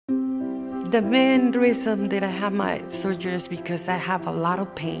The main reason that I have my surgery is because I have a lot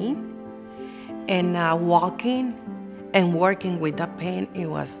of pain, and walking and working with that pain, it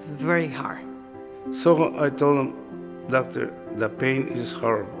was very hard. So I told him, doctor, the pain is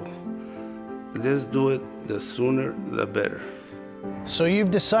horrible. Let's do it, the sooner the better. So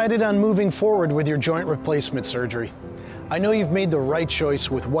you've decided on moving forward with your joint replacement surgery. I know you've made the right choice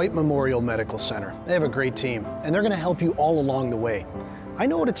with White Memorial Medical Center. They have a great team, and they're going to help you all along the way. I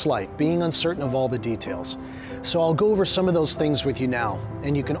know what it's like, being uncertain of all the details. So I'll go over some of those things with you now,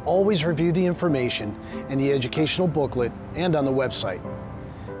 and you can always review the information in the educational booklet and on the website.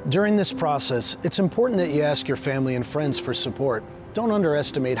 During this process, it's important that you ask your family and friends for support. Don't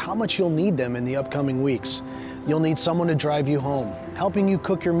underestimate how much you'll need them in the upcoming weeks. You'll need someone to drive you home, helping you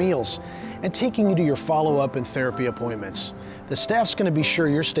cook your meals, and taking you to your follow-up and therapy appointments. The staff's going to be sure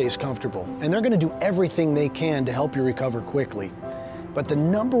your stay's comfortable, and they're going to do everything they can to help you recover quickly. But the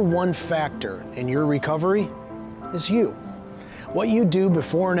 #1 factor in your recovery is you. What you do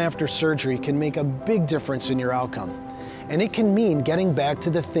before and after surgery can make a big difference in your outcome, and it can mean getting back to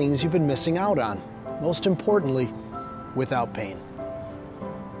the things you've been missing out on, most importantly, without pain.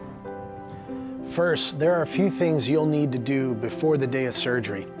 First, there are a few things you'll need to do before the day of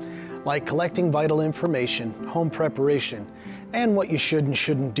surgery, like collecting vital information, home preparation, and what you should and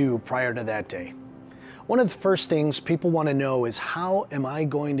shouldn't do prior to that day. One of the first things people want to know is, how am I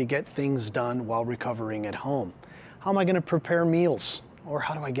going to get things done while recovering at home? How am I going to prepare meals? Or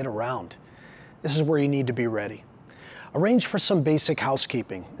how do I get around? This is where you need to be ready. Arrange for some basic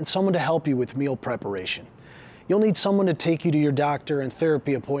housekeeping and someone to help you with meal preparation. You'll need someone to take you to your doctor and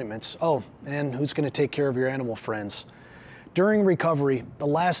therapy appointments. Oh, and who's going to take care of your animal friends? During recovery, the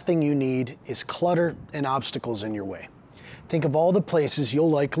last thing you need is clutter and obstacles in your way. Think of all the places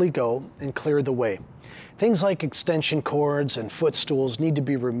you'll likely go and clear the way. Things like extension cords and footstools need to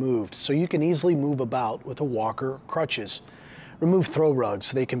be removed so you can easily move about with a walker or crutches. Remove throw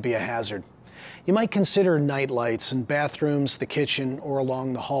rugs, they can be a hazard. You might consider night lights in bathrooms, the kitchen, or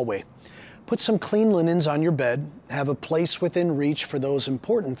along the hallway. Put some clean linens on your bed. Have a place within reach for those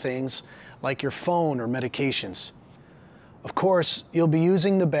important things like your phone or medications. Of course, you'll be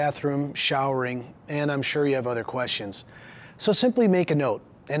using the bathroom, showering, and I'm sure you have other questions. So simply make a note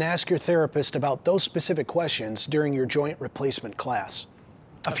and ask your therapist about those specific questions during your joint replacement class.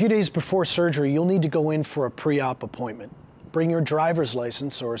 A few days before surgery, you'll need to go in for a pre-op appointment. Bring your driver's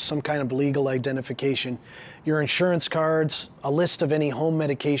license or some kind of legal identification, your insurance cards, a list of any home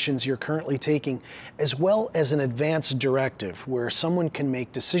medications you're currently taking, as well as an advance directive where someone can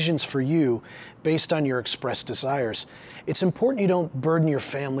make decisions for you based on your expressed desires. It's important you don't burden your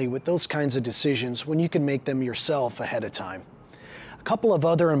family with those kinds of decisions when you can make them yourself ahead of time. A couple of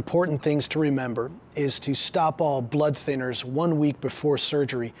other important things to remember is to stop all blood thinners 1 week before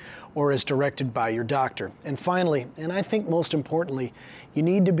surgery or as directed by your doctor. And finally, and I think most importantly, you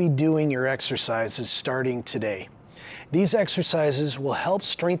need to be doing your exercises starting today. These exercises will help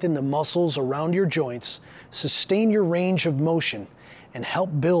strengthen the muscles around your joints, sustain your range of motion, and help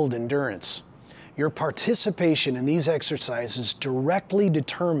build endurance. Your participation in these exercises directly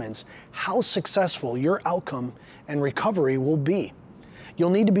determines how successful your outcome and recovery will be. You'll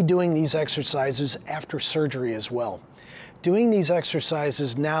need to be doing these exercises after surgery as well. Doing these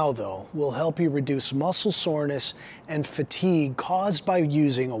exercises now, though, will help you reduce muscle soreness and fatigue caused by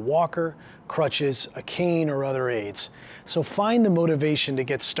using a walker, crutches, a cane, or other aids. So find the motivation to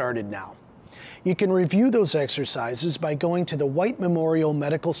get started now. You can review those exercises by going to the White Memorial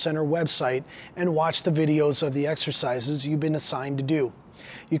Medical Center website and watch the videos of the exercises you've been assigned to do.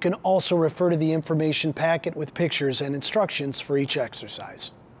 You can also refer to the information packet with pictures and instructions for each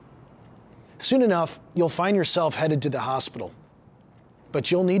exercise. Soon enough, you'll find yourself headed to the hospital. But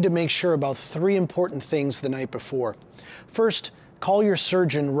you'll need to make sure about 3 important things the night before. First, call your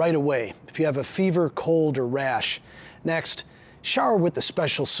surgeon right away if you have a fever, cold, or rash. Next, shower with the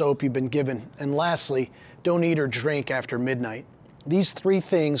special soap you've been given. And lastly, don't eat or drink after midnight. These 3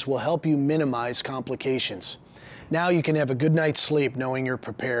 things will help you minimize complications. Now you can have a good night's sleep knowing you're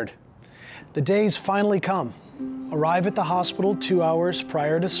prepared. The day's finally come. Arrive at the hospital 2 hours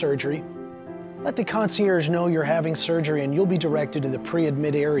prior to surgery. Let the concierge know you're having surgery and you'll be directed to the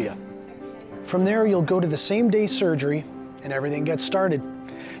pre-admit area. From there, you'll go to the same-day surgery and everything gets started.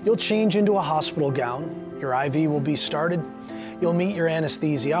 You'll change into a hospital gown, your IV will be started, you'll meet your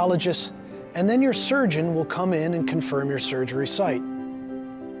anesthesiologist, and then your surgeon will come in and confirm your surgery site.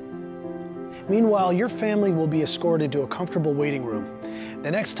 Meanwhile, your family will be escorted to a comfortable waiting room.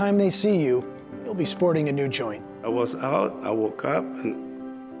 The next time they see you, you'll be sporting a new joint. I was out, I woke up,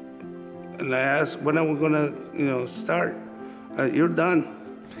 and I asked when I was gonna, start. You're done.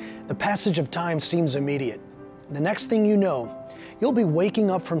 The passage of time seems immediate. The next thing you know, you'll be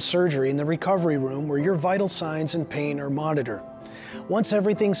waking up from surgery in the recovery room where your vital signs and pain are monitored. Once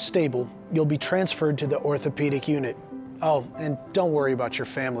everything's stable, you'll be transferred to the orthopedic unit. Oh, and don't worry about your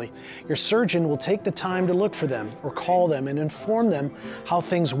family. Your surgeon will take the time to look for them or call them and inform them how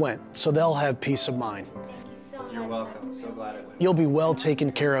things went, so they'll have peace of mind. You're welcome. So glad it went. You'll be well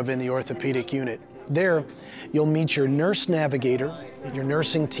taken care of in the orthopedic unit. There, you'll meet your nurse navigator, your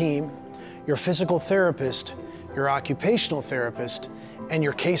nursing team, your physical therapist, your occupational therapist, and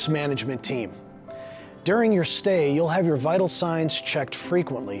your case management team. During your stay, you'll have your vital signs checked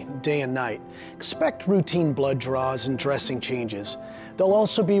frequently, day and night. Expect routine blood draws and dressing changes. They'll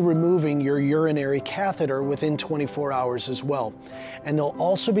also be removing your urinary catheter within 24 hours as well. And they'll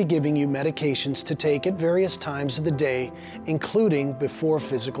also be giving you medications to take at various times of the day, including before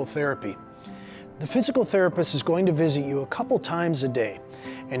physical therapy. The physical therapist is going to visit you a couple times a day,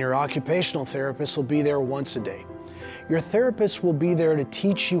 and your occupational therapist will be there once a day. Your therapist will be there to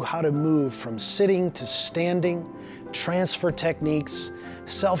teach you how to move from sitting to standing, transfer techniques,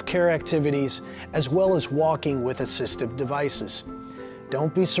 self-care activities, as well as walking with assistive devices.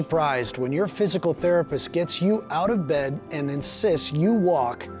 Don't be surprised when your physical therapist gets you out of bed and insists you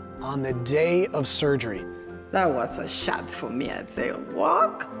walk on the day of surgery. That was a shock for me. I said,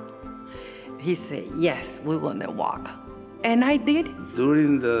 walk? He said, yes, we're gonna walk. And I did.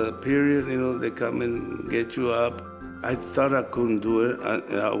 During the period, they come and get you up. I thought I couldn't do it.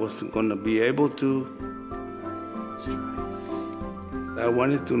 I wasn't gonna be able to. Let's try. I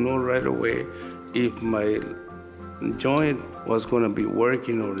wanted to know right away if my joint was gonna be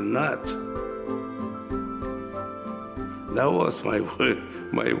working or not. That was my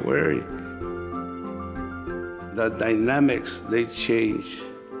worry. The dynamics, they change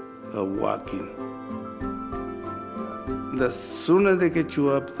of walking. The sooner they get you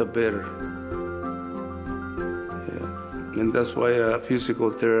up, the better. Yeah. And that's why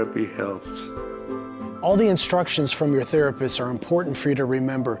physical therapy helps. All the instructions from your therapist are important for you to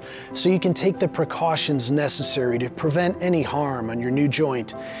remember, so you can take the precautions necessary to prevent any harm on your new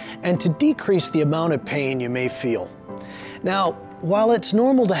joint and to decrease the amount of pain you may feel. Now, while it's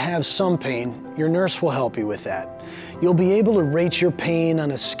normal to have some pain, your nurse will help you with that. You'll be able to rate your pain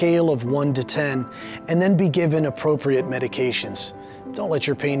on a scale of 1 to 10 and then be given appropriate medications. Don't let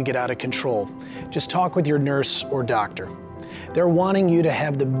your pain get out of control. Just talk with your nurse or doctor. They're wanting you to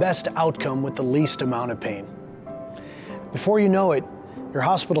have the best outcome with the least amount of pain. Before you know it, your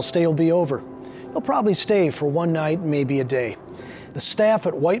hospital stay will be over. You'll probably stay for one night, maybe a day. The staff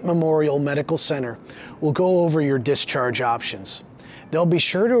at White Memorial Medical Center will go over your discharge options. They'll be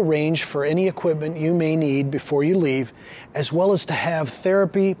sure to arrange for any equipment you may need before you leave, as well as to have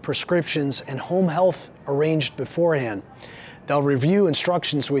therapy, prescriptions, and home health arranged beforehand. They'll review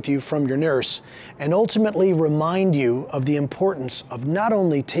instructions with you from your nurse and ultimately remind you of the importance of not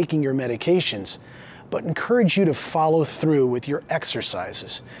only taking your medications, but encourage you to follow through with your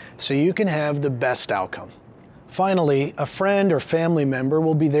exercises so you can have the best outcome. Finally, a friend or family member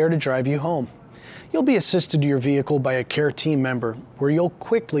will be there to drive you home. You'll be assisted to your vehicle by a care team member where you'll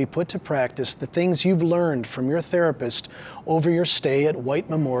quickly put to practice the things you've learned from your therapist over your stay at White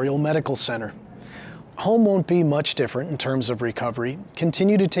Memorial Medical Center. Home won't be much different in terms of recovery.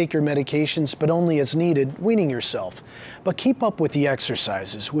 Continue to take your medications, but only as needed, weaning yourself. But keep up with the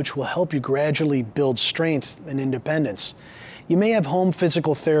exercises, which will help you gradually build strength and independence. You may have home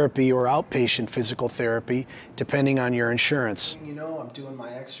physical therapy or outpatient physical therapy, depending on your insurance. You know, I'm doing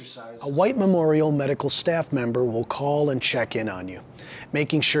my exercise. A White Memorial medical staff member will call and check in on you,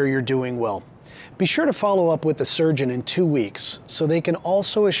 making sure you're doing well. Be sure to follow up with the surgeon in 2 weeks so they can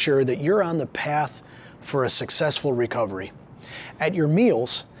also assure that you're on the path for a successful recovery. At your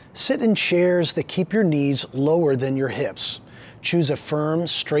meals, sit in chairs that keep your knees lower than your hips. Choose a firm,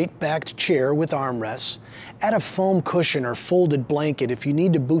 straight-backed chair with armrests. Add a foam cushion or folded blanket if you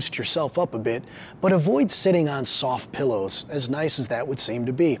need to boost yourself up a bit, but avoid sitting on soft pillows, as nice as that would seem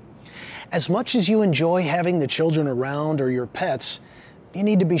to be. As much as you enjoy having the children around or your pets, you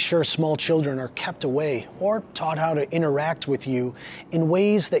need to be sure small children are kept away or taught how to interact with you in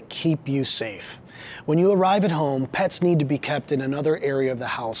ways that keep you safe. When you arrive at home, pets need to be kept in another area of the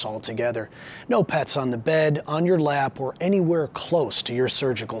house altogether. No pets on the bed, on your lap, or anywhere close to your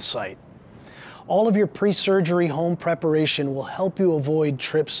surgical site. All of your pre-surgery home preparation will help you avoid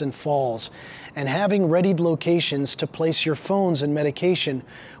trips and falls, and having readied locations to place your phones and medication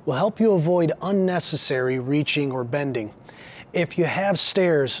will help you avoid unnecessary reaching or bending. If you have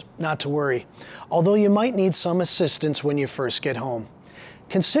stairs, not to worry, although you might need some assistance when you first get home.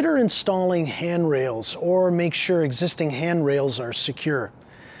 Consider installing handrails or make sure existing handrails are secure.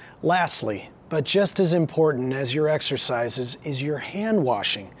 Lastly, but just as important as your exercises is your hand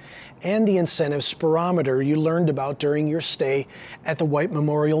washing and the incentive spirometer you learned about during your stay at the White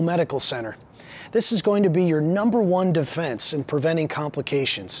Memorial Medical Center. This is going to be your #1 defense in preventing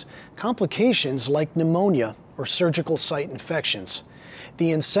complications. Complications like pneumonia or surgical site infections.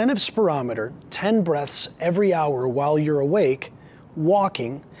 The incentive spirometer, 10 breaths every hour while you're awake,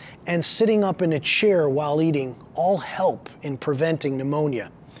 walking, and sitting up in a chair while eating all help in preventing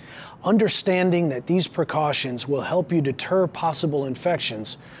pneumonia. Understanding that these precautions will help you deter possible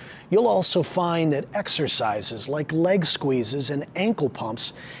infections, you'll also find that exercises like leg squeezes and ankle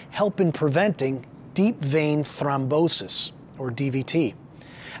pumps help in preventing deep vein thrombosis, or DVT.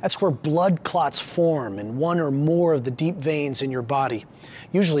 That's where blood clots form in one or more of the deep veins in your body,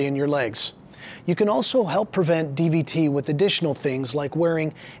 usually in your legs. You can also help prevent DVT with additional things like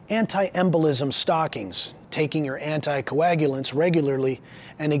wearing anti-embolism stockings, taking your anticoagulants regularly,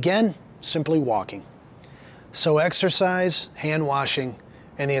 and again, simply walking. So exercise, hand washing,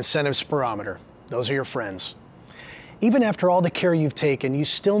 and the incentive spirometer. Those are your friends. Even after all the care you've taken, you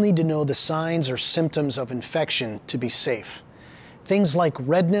still need to know the signs or symptoms of infection to be safe. Things like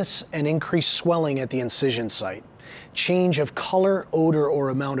redness and increased swelling at the incision site, change of color, odor, or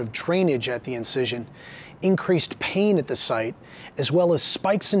amount of drainage at the incision, increased pain at the site, as well as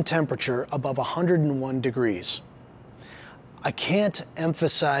spikes in temperature above 101 degrees. I can't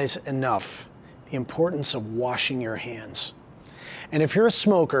emphasize enough the importance of washing your hands. And if you're a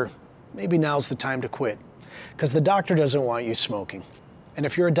smoker, maybe now's the time to quit, because the doctor doesn't want you smoking. And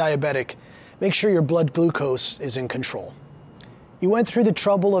if you're a diabetic, make sure your blood glucose is in control. You went through the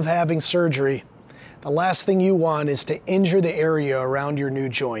trouble of having surgery. The last thing you want is to injure the area around your new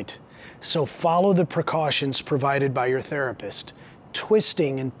joint. So follow the precautions provided by your therapist.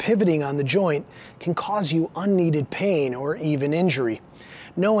 Twisting and pivoting on the joint can cause you unneeded pain or even injury.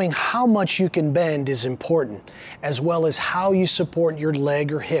 Knowing how much you can bend is important, as well as how you support your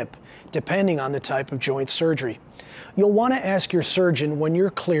leg or hip, depending on the type of joint surgery. You'll want to ask your surgeon when you're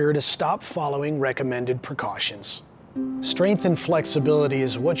clear to stop following recommended precautions. Strength and flexibility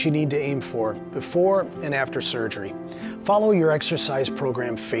is what you need to aim for before and after surgery. Follow your exercise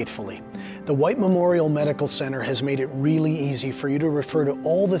program faithfully. The White Memorial Medical Center has made it really easy for you to refer to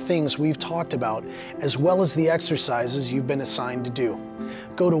all the things we've talked about, as well as the exercises you've been assigned to do.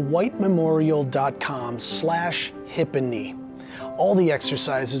 Go to whitememorial.com/hip and knee. All the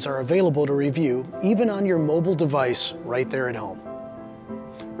exercises are available to review, even on your mobile device right there at home.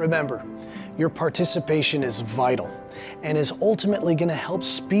 Remember, your participation is vital and is ultimately going to help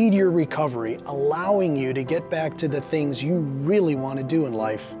speed your recovery, allowing you to get back to the things you really want to do in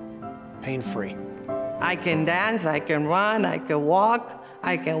life, pain-free. I can dance, I can run, I can walk,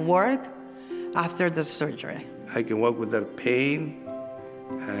 I can work after the surgery. I can walk without pain.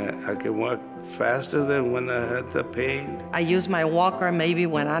 I can walk faster than when I had the pain. I use my walker maybe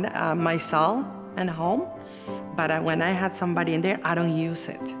when I'm myself at home, but when I had somebody in there, I don't use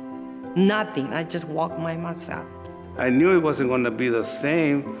it. Nothing, I just walk by myself. I knew it wasn't going to be the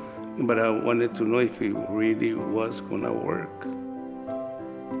same, but I wanted to know if it really was going to work.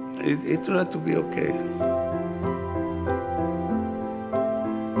 It turned out to be okay.